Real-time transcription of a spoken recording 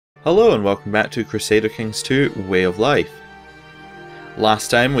Hello and welcome back to Crusader Kings 2 Way of Life. Last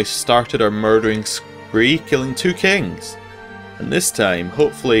time we started our murdering spree killing 2 kings. And this time,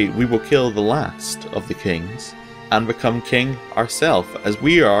 hopefully, we will kill the last of the kings and become king ourselves, as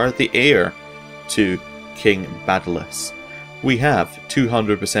we are the heir to King Badalus. We have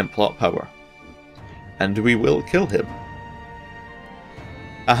 200% plot power. And we will kill him.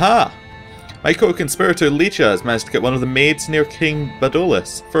 Aha! My co-conspirator Licha has managed to get one of the maids near King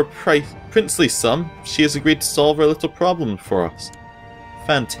Badalus. For a princely sum, she has agreed to solve our little problem for us.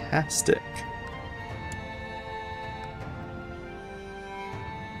 Fantastic.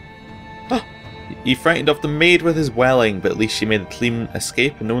 Ah, he frightened off the maid with his welling, but at least she made a clean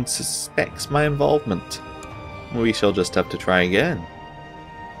escape and no one suspects my involvement. We shall just have to try again.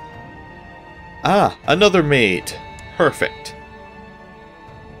 Ah, another maid. Perfect.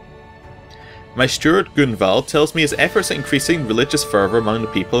 My steward Gunvald tells me his efforts at increasing religious fervour among the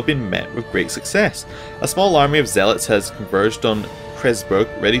people have been met with great success. A small army of zealots has converged on Kresberg,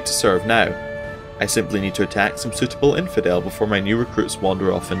 ready to serve now. I simply need to attack some suitable infidel before my new recruits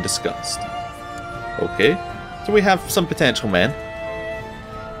wander off in disgust. Okay, so we have some potential men.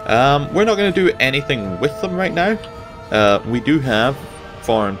 We're not going to do anything with them right now. We do have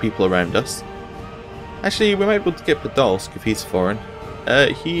foreign people around us. Actually, we might be able to get Podolsk if he's foreign.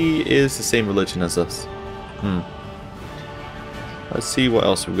 He is the same religion as us. Let's see what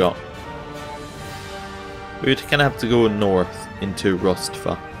else we've got. We would kind of have to go north into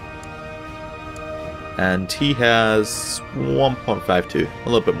Rostfa. And he has 1.52, a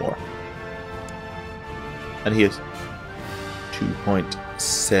little bit more. And he has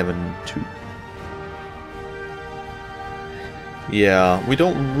 2.72. Yeah, we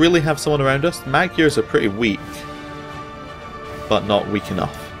don't really have someone around us. Magyars are pretty weak, but not weak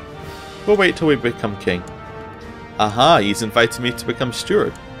enough. We'll wait till we become king. Aha, he's invited me to become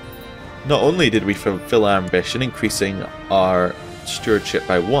steward. Not only did we fulfill our ambition, increasing our stewardship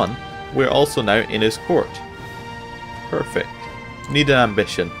by 1, we're also now in his court. Perfect. Need an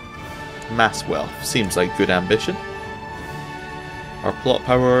ambition. Mass wealth. Seems like good ambition. Our plot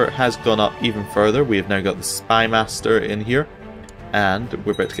power has gone up even further. We have now got the spy master in here. And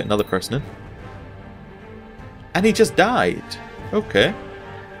we're about to get another person in. And he just died. Okay.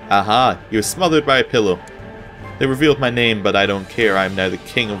 Aha, he was smothered by a pillow. They revealed my name, but I don't care. I'm now the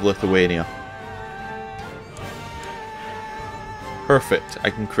king of Lithuania. Perfect. I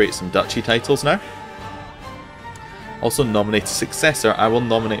can create some duchy titles now. Also nominate a successor. I will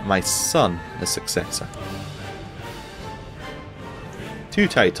nominate my son as successor. 2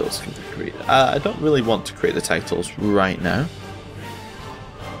 titles can be created. I don't really want to create the titles right now.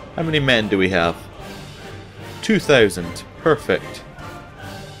 How many men do we have? 2,000. Perfect.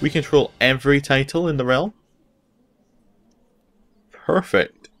 We control every title in the realm.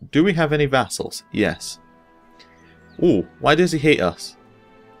 Perfect. Do we have any vassals? Yes. Ooh, why does he hate us?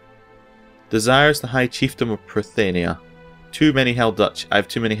 Desires the High Chiefdom of Pruthania. Too many held Dutch. I have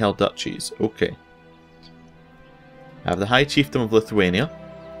too many held duchies. Okay. I have the High Chiefdom of Lithuania,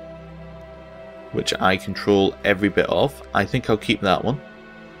 which I control every bit of. I think I'll keep that one.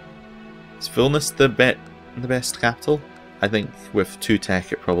 Is Vilnius the best capital? I think with 2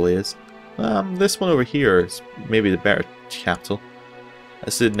 tech it probably is. This one over here is maybe the better capital.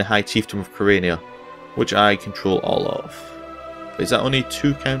 This is in the High Chiefdom of Kyrenia, which I control all of. Is that only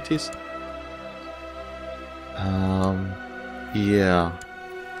 2 counties? Yeah.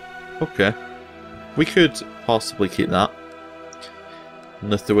 Okay. We could possibly keep that.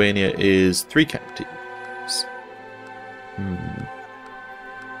 Lithuania is 3 counties.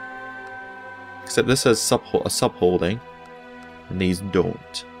 Except this has a subholding, and these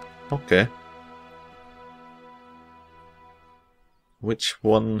don't. Okay. Which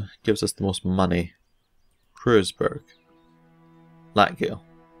one gives us the most money? Kruisberg. Latgale.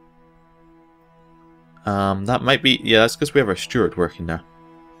 That might be... Yeah, that's because we have our steward working there.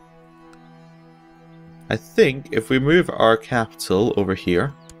 I think if we move our capital over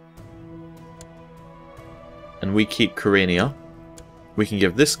here, and we keep Kyrenia, we can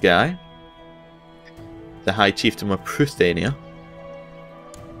give this guy the High Chiefdom of Pruthania.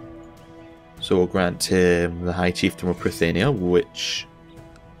 So we'll grant him the High Chiefdom of Pruthania, which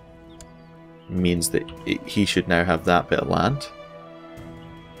means that he should now have that bit of land.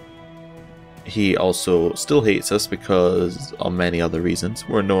 He also still hates us because of many other reasons.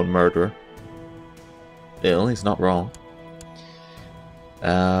 We're a known murderer. Well, he's not wrong.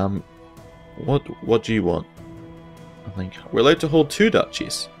 What do you want? I think we're allowed to hold 2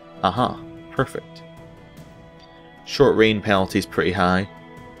 duchies. Aha, perfect. Short reign penalty is pretty high.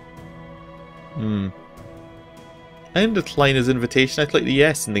 I didn't decline his invitation. I clicked the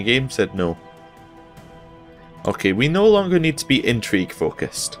yes and the game said no. Okay, we no longer need to be intrigue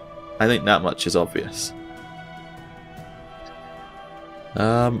focused. I think that much is obvious.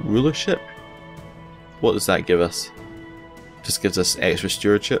 Rulership? What does that give us? Just gives us extra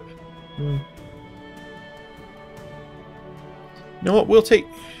stewardship. You know what, we'll take...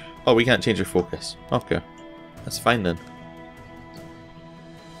 Oh, we can't change our focus. Okay. That's fine then.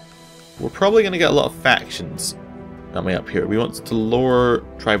 We're probably going to get a lot of factions coming up here. We want to lower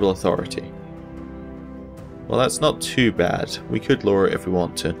tribal authority. Well, that's not too bad. We could lower it if we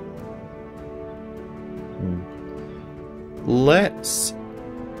want to. Let's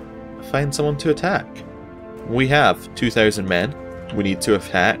find someone to attack. We have 2,000 men. We need to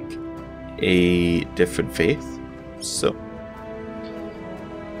attack a different faith. So,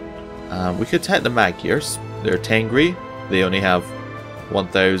 we could attack the Magyars. They're Tengri. They only have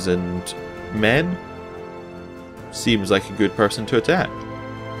 1,000 men. Seems like a good person to attack.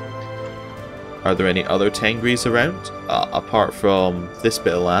 Are there any other Tengris around? Apart from this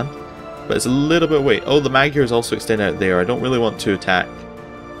bit of land. But it's a little bit away. Oh, the Magyars also extend out there. I don't really want to attack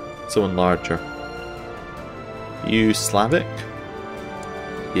someone larger. You Slavic?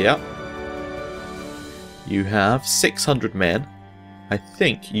 Yeah. You have 600 men. I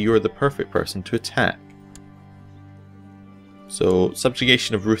think you're the perfect person to attack. So,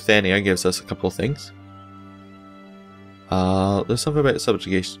 subjugation of Ruthenia gives us a couple of things. There's something about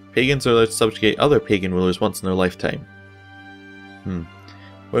subjugation. Pagans are allowed to subjugate other pagan rulers once in their lifetime.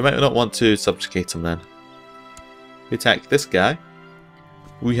 We might not want to subjugate them then. We attack this guy.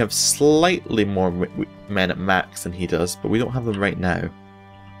 We have slightly more men at max than he does, but we don't have them right now.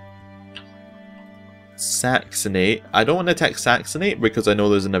 Saxonate. I don't want to attack Saxonate because I know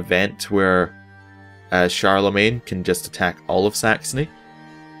there's an event where Charlemagne can just attack all of Saxony,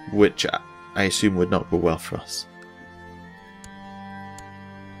 which I assume would not go well for us.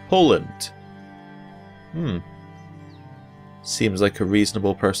 Poland. Seems like a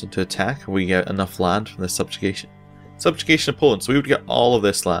reasonable person to attack. We get enough land from the subjugation. Subjugation of Poland, so we would get all of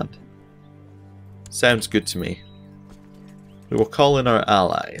this land. Sounds good to me. We will call in our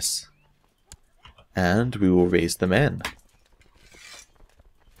allies. And we will raise the men.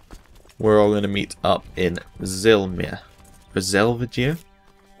 We're all going to meet up in Zilmia. Or Zelvigia?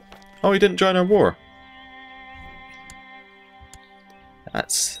 Oh, he didn't join our war.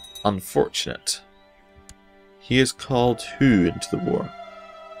 That's unfortunate. He has called who into the war?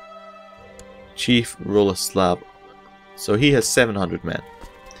 Chief Roleslav. So he has 700 men.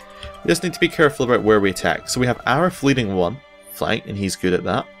 We just need to be careful about where we attack. So we have our leading one flank, and he's good at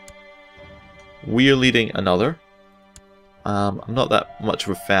that. We are leading another. I'm not that much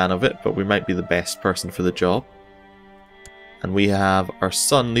of a fan of it, but we might be the best person for the job. And we have our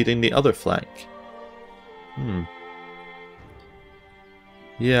son leading the other flank.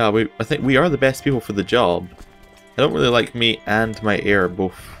 Yeah, I think we are the best people for the job. I don't really like me and my heir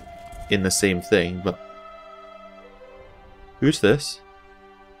both in the same thing, but... Who's this?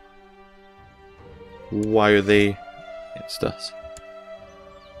 Why are they against us?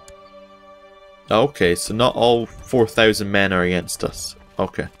 Okay, so not all 4,000 men are against us.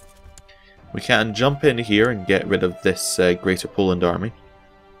 Okay. We can jump in here and get rid of this Greater Poland army.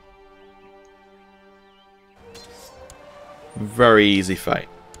 Very easy fight.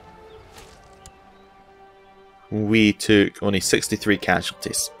 We took only 63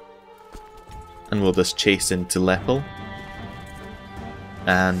 casualties. And we'll just chase into Lepel.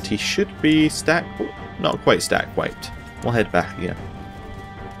 And he should be not quite stack wiped. We'll head back again.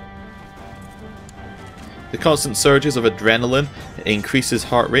 The constant surges of adrenaline increases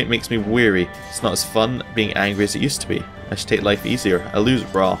heart rate, makes me weary. It's not as fun being angry as it used to be. I should take life easier. I lose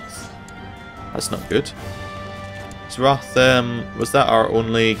wrath. That's not good. Is wrath, was that our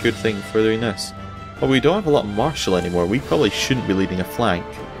only good thing for doing this? Well, we don't have a lot of martial anymore. We probably shouldn't be leading a flank.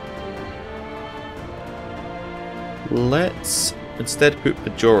 Let's instead put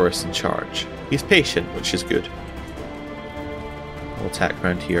Pajoris in charge. He's patient, which is good. We'll attack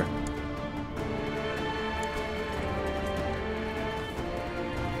around here.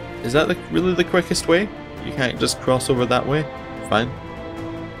 Is that really the quickest way? You can't just cross over that way? Fine.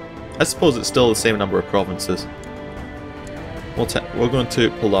 I suppose it's still the same number of provinces. We're going to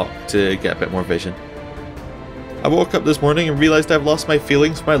Polok to get a bit more vision. I woke up this morning and realised I've lost my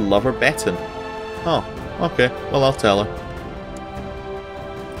feelings for my lover Betton. Oh, okay. Well, I'll tell her.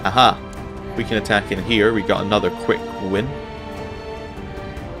 Aha! We can attack in here. We got another quick win.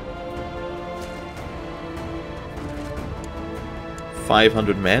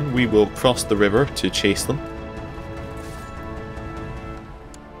 .500 men. We will cross the river to chase them.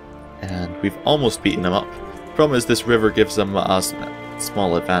 And we've almost beaten them up. Problem is, this river gives them a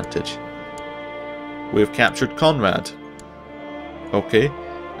small advantage. We have captured Conrad. Okay.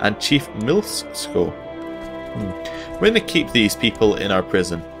 And Chief Milsko. We're going to keep these people in our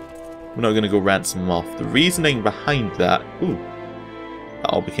prison. We're not going to go ransom them off. The reasoning behind that... Ooh. That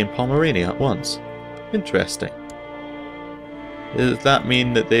all became Pomerania at once. Interesting. Does that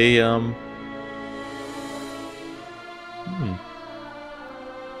mean that they,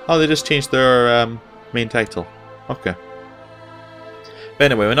 Oh, they just changed their, main title. Okay.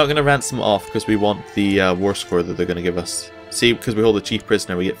 But anyway, we're not going to ransom off because we want the, war score that they're going to give us. See, because we hold the chief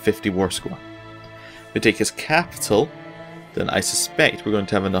prisoner, we get 50 war score. If we take his capital, then I suspect we're going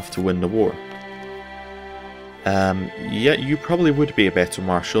to have enough to win the war. Yeah, you probably would be a better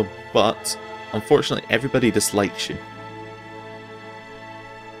marshal, but unfortunately everybody dislikes you.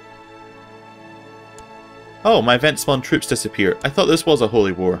 Oh, my event spawned troops disappear. I thought this was a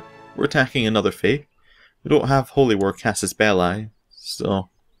holy war. We're attacking another faith. We don't have holy war casus belli, so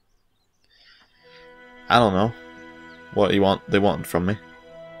I don't know what they wanted from me.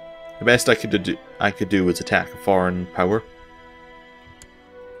 The best I could do was attack a foreign power.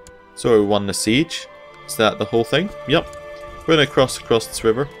 So we won the siege. Is that the whole thing? Yep. We're going to cross across this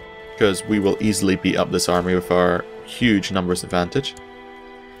river because we will easily beat up this army with our huge numbers advantage.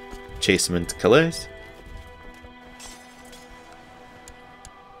 Chase them into Calais.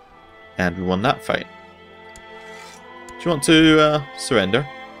 And we won that fight. Do you want to surrender?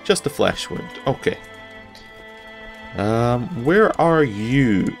 Just a flesh wound. Okay. Where are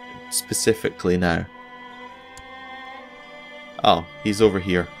you specifically now? Oh, he's over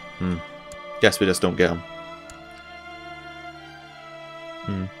here. Guess we just don't get him.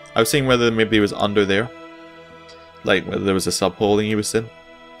 I was seeing whether maybe he was under there. Like whether there was a sub-holding he was in.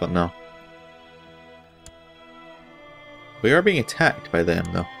 But no. We are being attacked by them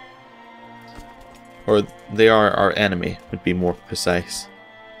though. Or they are our enemy, would be more precise.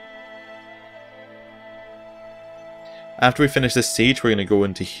 After we finish this siege, we're going to go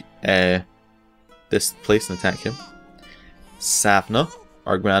into this place and attack him. Savna,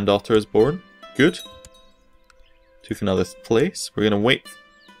 our granddaughter, is born. Good. Took another place. We're going to wait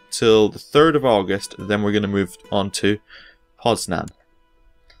till the 3rd of August, then we're going to move on to Poznan.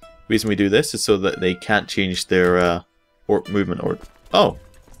 The reason we do this is so that they can't change their movement order. Oh!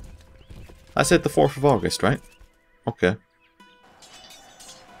 I said the 4th of August, right? Okay.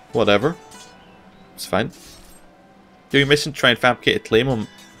 Whatever. It's fine. Doing a mission to try and fabricate a claim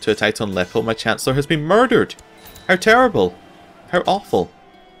to a title on Lepel. My chancellor has been murdered! How terrible! How awful!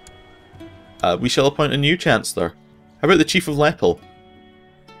 We shall appoint a new chancellor. How about the chief of Lepel?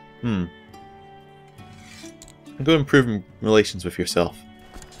 I'm going to improve relations with yourself.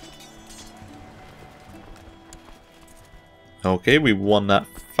 Okay, we won that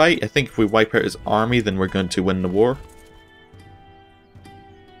fight. I think if we wipe out his army, then we're going to win the war.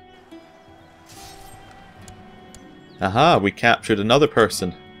 Aha, we captured another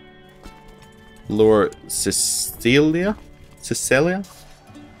person. Lord Cecilia?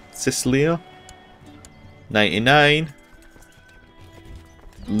 99.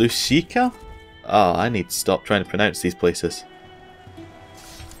 Lushika? Oh, I need to stop trying to pronounce these places.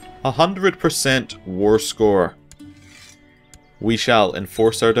 100% war score. We shall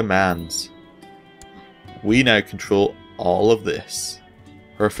enforce our demands. We now control all of this.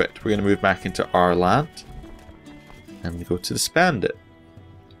 Perfect. We're going to move back into our land. And we go to disband it.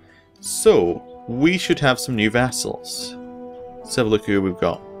 So, we should have some new vassals. Let's have a look at who we've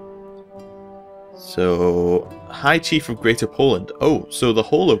got. So, High Chief of Greater Poland. Oh, so the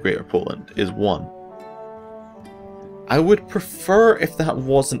whole of Greater Poland is 1. I would prefer if that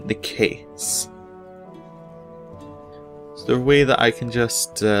wasn't the case. Is there a way that I can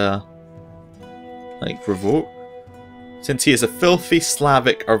just, like, revoke? Since he is a filthy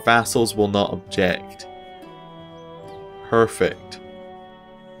Slavic, our vassals will not object. Perfect.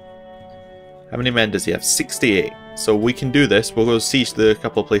 How many men does he have? 68. So we can do this. We'll go siege the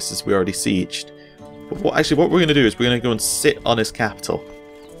couple of places we already sieged. But what we're going to do is we're going to go and sit on his capital.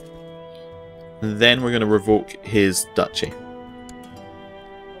 And then we're going to revoke his duchy.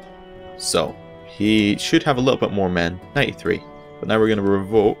 So, he should have a little bit more men. 93. But now we're going to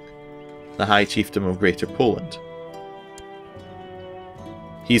revoke the High Chiefdom of Greater Poland.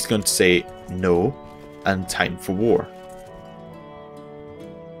 He's going to say no and time for war.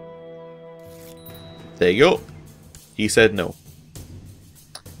 There you go. He said no.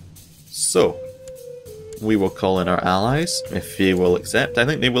 So, we will call in our allies if they will accept. I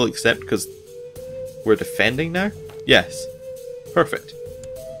think they will accept because we're defending now. Yes. Perfect.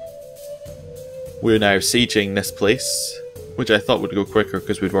 We're now sieging this place, which I thought would go quicker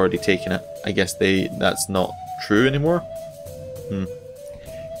because we've already taken it. I guess that's not true anymore? Hmm.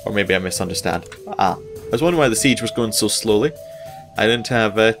 Or maybe I misunderstand. Ah, I was wondering why the siege was going so slowly. I didn't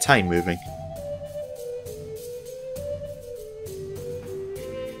have time moving.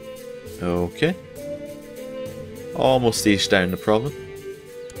 Okay. Almost sieged down the problem.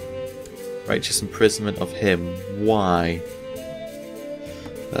 Righteous imprisonment of him. Why?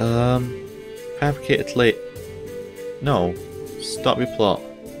 Fabricated late. No. Stop your plot.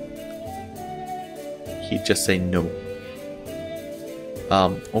 He'd just say no.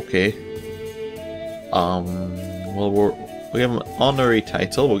 Okay. Well, we'll give him an honorary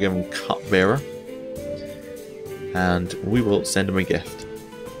title. We'll give him Cupbearer. And we will send him a gift.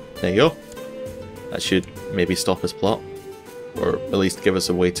 There you go. That should maybe stop his plot. Or at least give us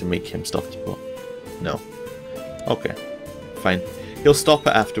a way to make him stop his plot. No. Okay. Fine. He'll stop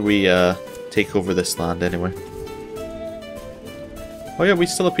it after we take over this land anyway. Oh yeah, we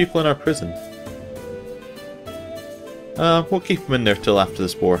still have people in our prison. We'll keep them in there till after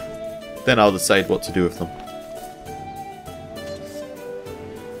this war. Then I'll decide what to do with them.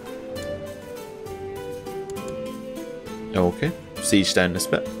 Okay. Siege down this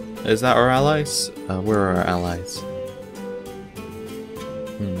bit. Is that our allies? Where are our allies?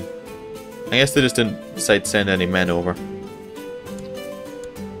 I guess they just didn't decide to send any men over.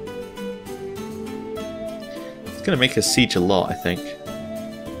 It's gonna make us siege a lot, I think.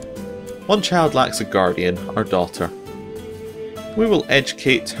 One child lacks a guardian, our daughter. We will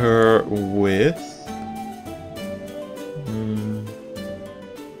educate her with...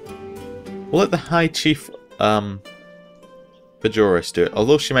 We'll let the High Chief Bajoris do it.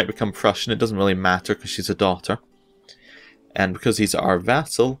 Although she might become Prussian, it doesn't really matter because she's a daughter. And because he's our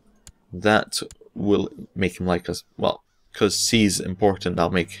vassal, that will make him like us. Well, because he's important, I'll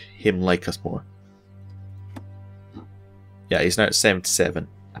make him like us more. Yeah, he's now at 77.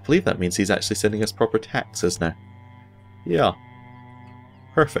 I believe that means he's actually sending us proper taxes now. Yeah.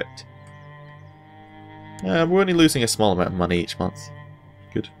 Perfect. We're only losing a small amount of money each month.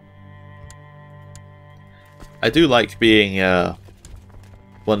 Good. I do like being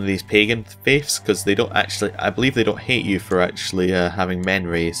one of these pagan faiths, because they don't actually... I believe they don't hate you for actually having men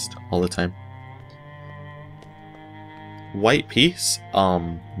raised all the time. White peace?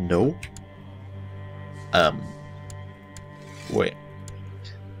 No. Wait.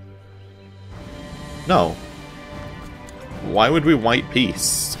 No. Why would we white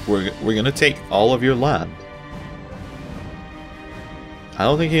peace? We're gonna take all of your land. I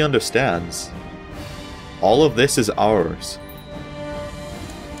don't think he understands. All of this is ours.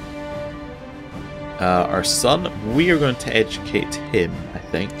 Our son, we are going to educate him, I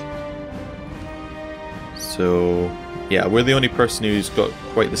think. So, yeah, we're the only person who's got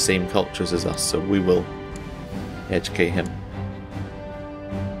quite the same cultures as us, so we will educate him.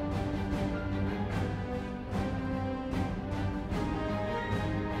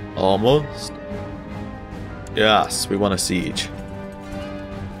 Almost. Yes, we want a siege.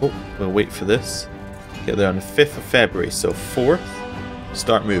 Oh, we'll wait for this. Get there on the 5th of February, so 4th,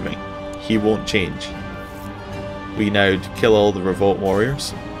 start moving. He won't change. We now kill all the revolt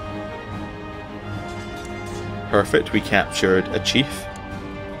warriors. Perfect, we captured a chief.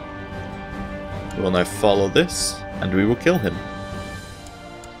 We will now follow this, and we will kill him.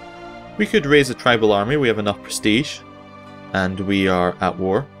 We could raise a tribal army, we have enough prestige, and we are at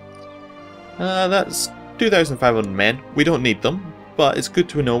war. That's 2,500 men. We don't need them, but it's good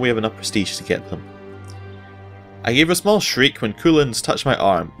to know we have enough prestige to get them. I gave a small shriek when Kulins touched my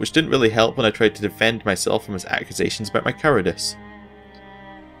arm, which didn't really help when I tried to defend myself from his accusations about my cowardice.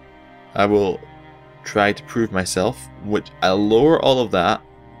 I will try to prove myself, which I'll lower all of that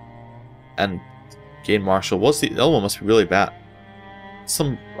and gain martial. What's the other one? Must be really bad.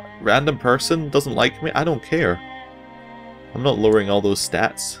 Some random person doesn't like me? I don't care. I'm not lowering all those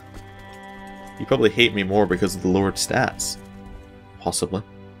stats. You probably hate me more because of the lowered stats. Possibly.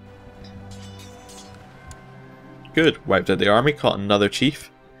 Good. Wiped out the army, caught another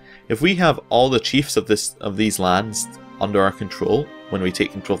chief. If we have all the chiefs of these lands under our control, when we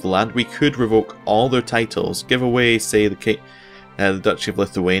take control of the land, we could revoke all their titles, give away, say, the Duchy of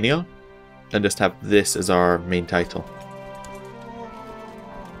Lithuania, and just have this as our main title.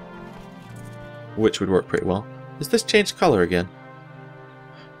 Which would work pretty well. Has this changed colour again?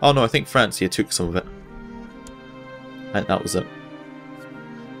 Oh no, I think Francia took some of it. I think that was it.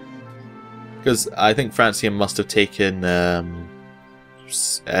 Because I think Francia must have taken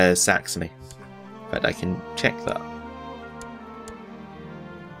Saxony. In fact, I can check that.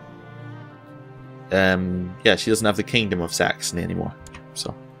 Yeah, she doesn't have the Kingdom of Saxony anymore.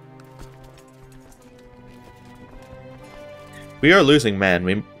 So we are losing men.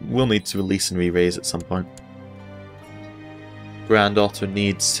 We will need to release and re-raise at some point. Granddaughter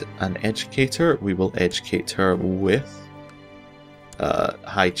needs an educator. We will educate her with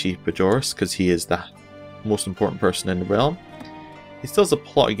High Chief Bajoris, because he is the most important person in the realm. He still has a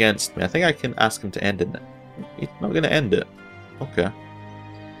plot against me. I think I can ask him to end it. He's not going to end it. Okay.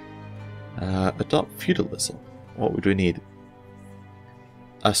 Adopt feudalism. What would we need?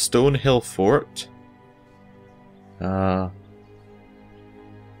 A stone hill fort.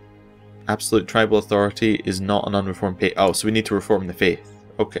 Absolute tribal authority is not an unreformed faith. Oh, so we need to reform the faith.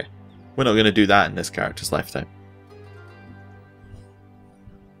 Okay. We're not going to do that in this character's lifetime.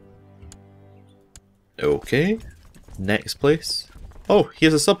 Okay. Next place. Oh, he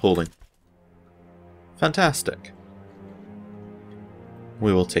has a sub-holding. Fantastic.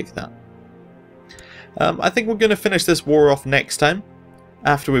 We will take that. I think we're going to finish this war off next time.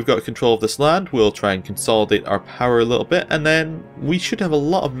 After we've got control of this land, we'll try and consolidate our power a little bit, and then we should have a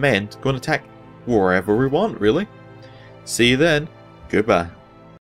lot of men to go and attack wherever we want, really. See you then. Goodbye.